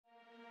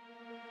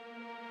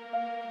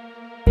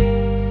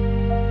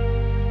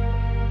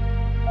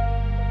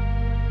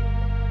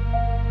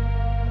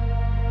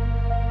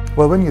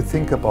Well, when you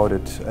think about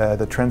it,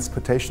 the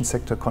transportation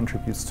sector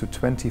contributes to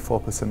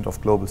 24% of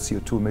global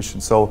CO2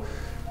 emissions. So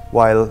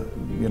while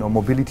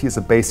mobility is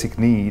a basic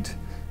need,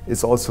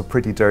 it's also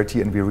pretty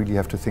dirty, and we really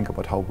have to think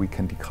about how we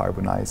can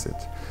decarbonize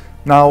it.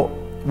 Now,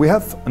 we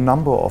have a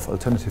number of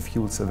alternative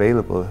fuels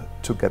available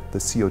to get the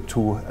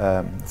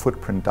CO2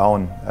 footprint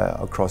down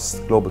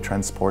across global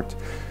transport.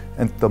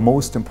 And the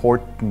most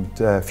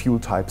important fuel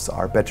types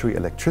are battery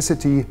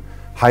electricity,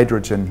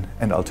 hydrogen,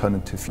 and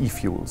alternative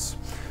e-fuels.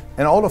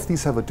 And all of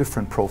these have a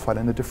different profile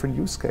and a different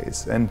use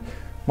case. And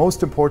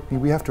most importantly,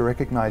 we have to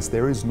recognize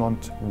there is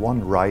not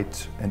one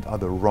right and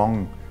other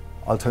wrong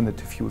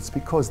alternative fuels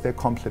because they're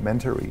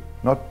complementary.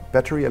 Not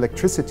battery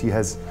electricity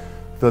has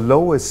the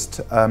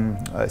lowest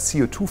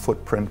CO2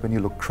 footprint when you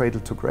look cradle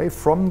to grave,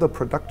 from the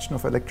production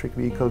of electric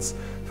vehicles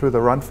through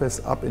the run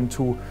phase up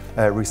into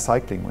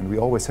recycling, when we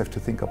always have to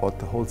think about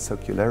the whole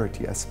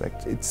circularity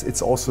aspect.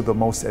 It's also the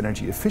most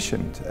energy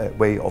efficient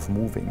way of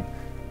moving.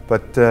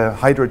 But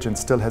hydrogen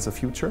still has a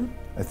future.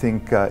 I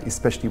think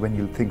especially when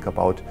you think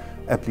about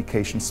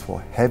applications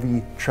for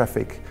heavy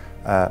traffic,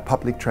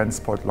 public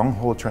transport,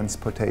 long-haul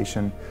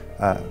transportation,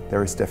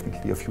 there is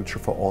definitely a future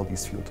for all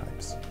these fuel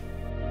types.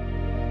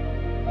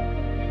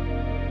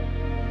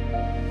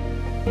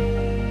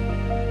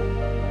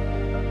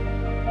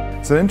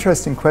 It's an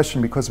interesting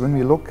question because when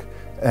we look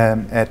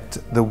at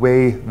the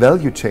way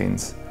value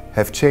chains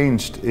have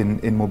changed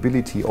in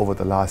mobility over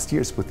the last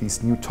years with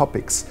these new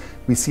topics,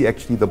 we see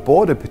actually the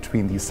border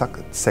between these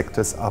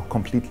sectors are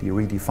completely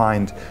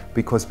redefined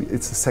because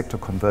it's a sector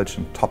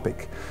convergent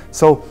topic.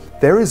 So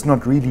there is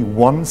not really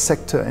one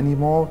sector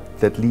anymore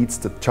that leads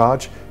the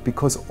charge,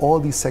 because all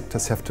these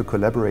sectors have to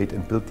collaborate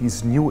and build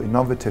these new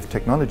innovative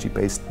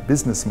technology-based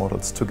business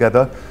models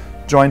together,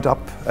 joined up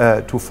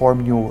to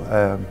form new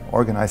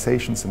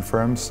organizations and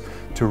firms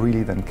to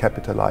really then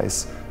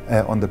capitalize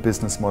on the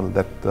business model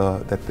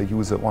that the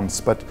user wants.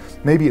 But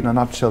maybe in a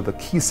nutshell, the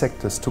key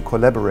sectors to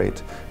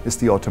collaborate is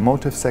the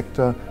automotive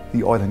sector,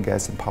 the oil and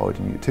gas and power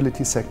and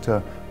utility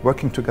sector,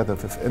 working together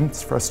with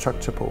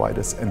infrastructure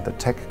providers and the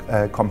tech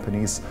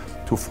companies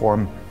to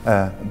form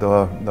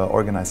the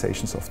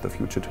organizations of the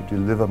future to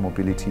deliver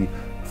mobility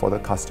for the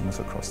customers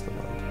across the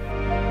world.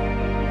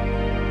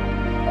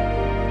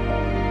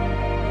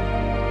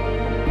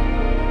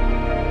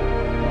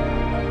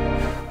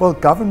 Well,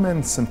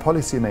 governments and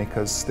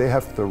policymakers, they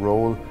have the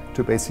role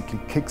to basically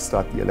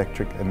kickstart the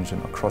electric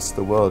engine across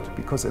the world,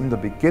 because in the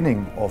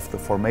beginning of the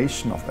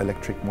formation of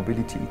electric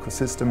mobility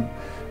ecosystem,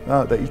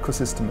 the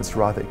ecosystem is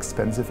rather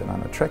expensive and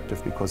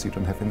unattractive because you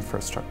don't have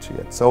infrastructure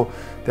yet. So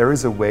there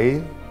is a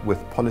way with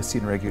policy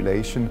and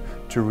regulation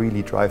to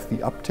really drive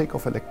the uptake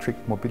of electric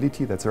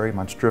mobility that's very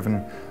much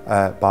driven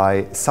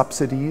by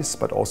subsidies,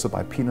 but also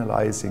by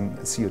penalizing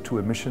CO2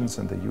 emissions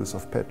and the use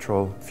of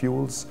petrol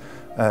fuels.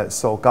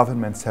 So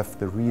governments have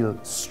the real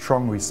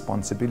strong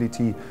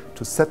responsibility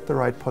to set the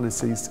right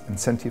policies,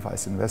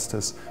 incentivize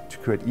investors to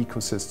create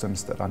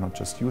ecosystems that are not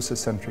just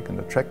user-centric and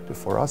attractive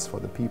for us, for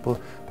the people,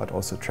 but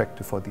also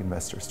attractive for the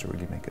investors to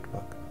really make it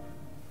work.